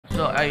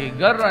So I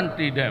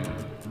guarantee them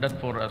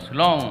that for as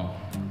long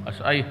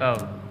as I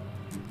have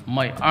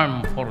my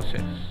armed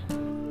forces,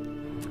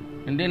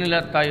 hindi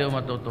nila tayo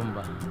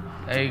matutumba.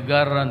 I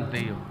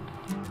guarantee you.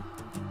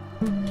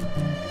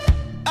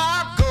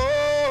 I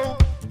go,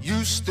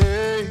 you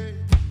stay,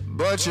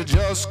 but you're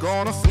just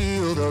gonna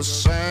feel the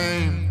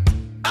same.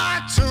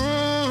 I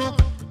took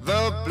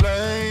the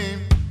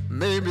blame,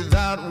 maybe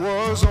that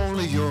was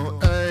only your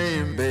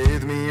aim.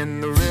 Bathe me in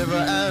the river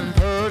and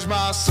purge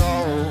my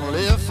soul.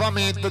 If I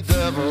meet the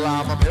devil,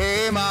 I'ma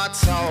pay my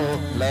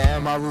toll.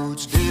 Land my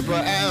roots deeper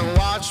and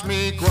watch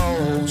me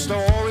grow.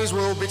 Stories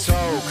will be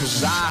told,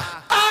 cause I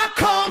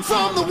come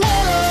from the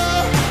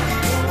water,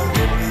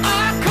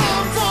 I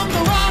come from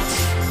the rocks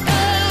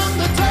and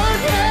the dirt.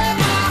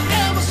 Yeah, I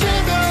am a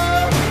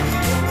sinner,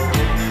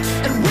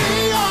 and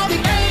we are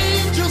the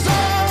angels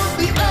of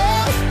the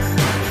earth.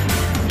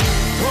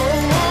 Throw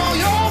all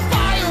your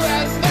fire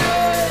at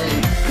me,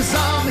 cause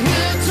I'm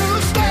here to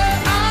stay.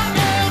 I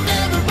am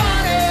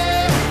everybody.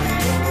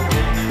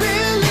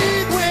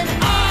 Believe when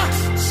I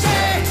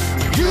say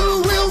you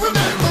will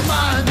remember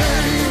my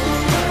name.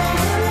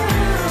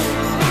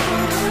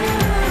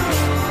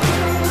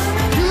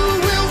 You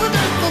will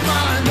remember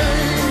my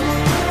name.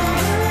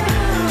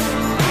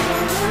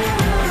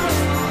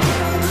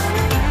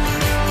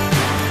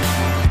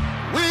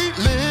 We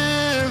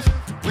live,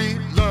 we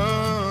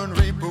learn,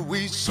 reap what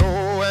we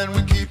sow, and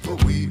we keep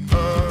what we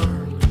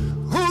earn.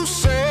 Who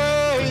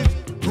saved,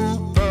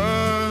 who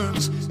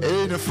burns?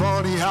 Ain't it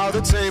funny how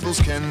the tables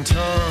can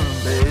turn?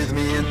 Bathe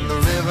me in the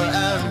river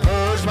and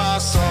purge my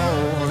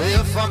soul.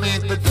 If I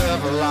meet the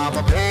devil,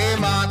 I'ma pay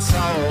my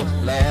toll.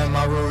 Land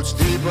my roots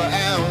deeper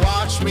and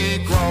watch me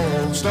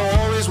grow.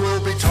 Stories will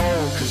be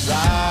told, cause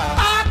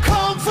I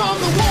come from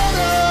the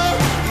water,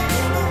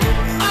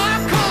 I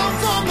come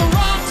from the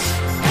rocks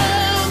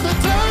and the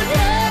dirt.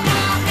 Yeah,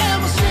 I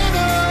am a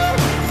sinner,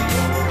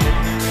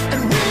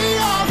 and we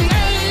are the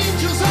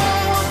angels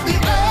of the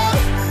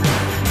earth.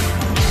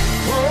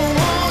 Throw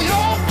all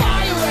your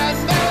fire at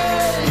me,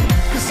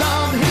 cause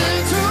I'm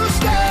here to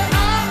stay.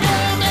 I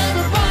am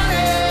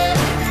everybody.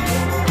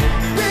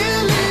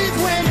 Believe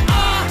when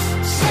I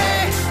say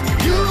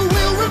you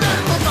will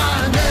remember my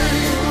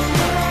name.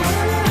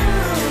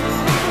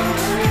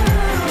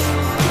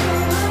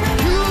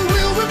 You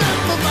will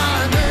remember my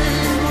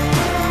name.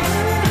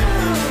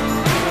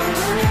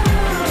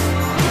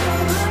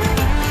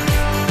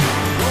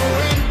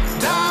 Going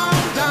down,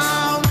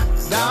 down,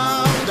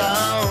 down,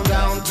 down,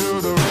 down to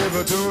the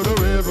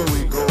river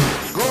we go.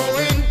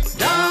 Going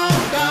down,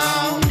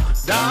 down,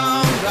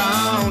 down,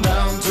 down,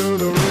 down to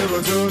the river.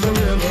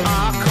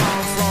 I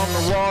come from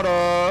the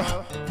water,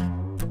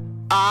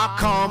 I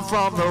come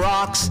from the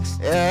rocks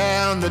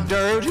and the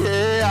dirt.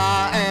 Yeah,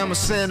 I am a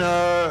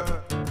sinner,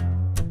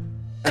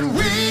 and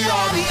we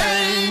are the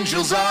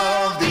angels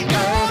of the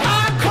earth.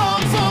 I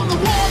come from the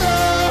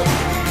water,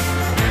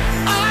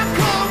 I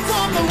come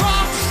from the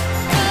rocks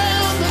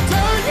and the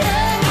dirt.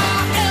 Yeah, I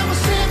am a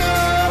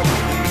sinner,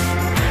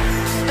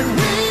 and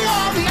we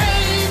are the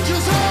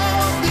angels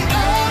of the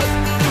earth.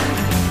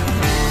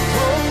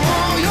 Throw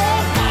all your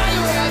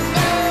fire at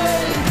me,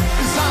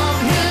 cause I'm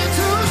here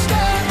to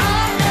stay.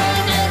 I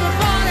am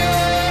everybody.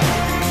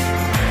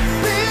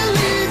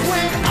 Believe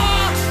when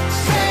I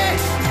say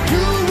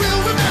you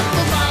will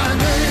remember my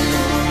name.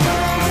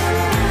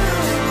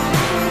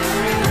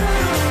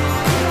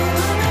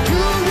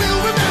 You will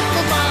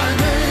remember my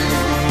name.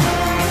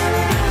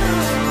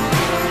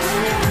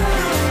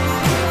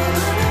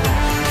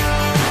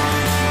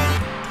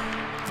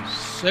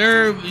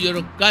 Serve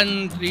your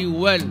country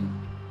well.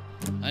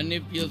 And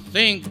if you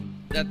think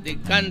that the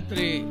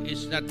country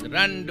is not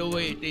run the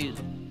way it is,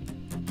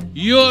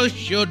 you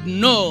should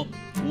know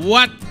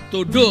what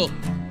to do